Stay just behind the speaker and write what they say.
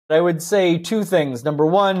I would say two things. Number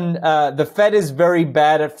one, the Fed is very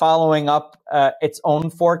bad at following up its own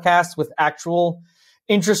forecast with actual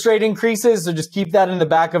interest rate increases. So just keep that in the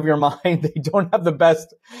back of your mind. They don't have the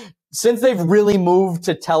best, since they've really moved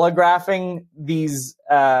to telegraphing these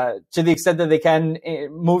to the extent that they can,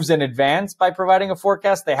 moves in advance by providing a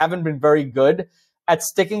forecast. They haven't been very good at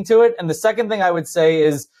sticking to it. And the second thing I would say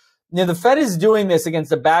is, the Fed is doing this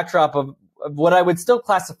against a backdrop of what I would still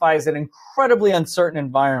classify as an incredibly uncertain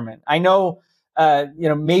environment. I know,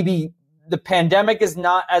 maybe the pandemic is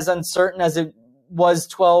not as uncertain as it was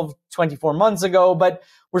 12, 24 months ago, but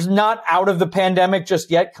we're not out of the pandemic just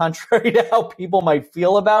yet, contrary to how people might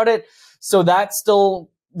feel about it. So that still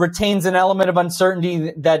retains an element of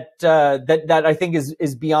uncertainty that I think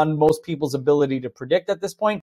is beyond most people's ability to predict at this point.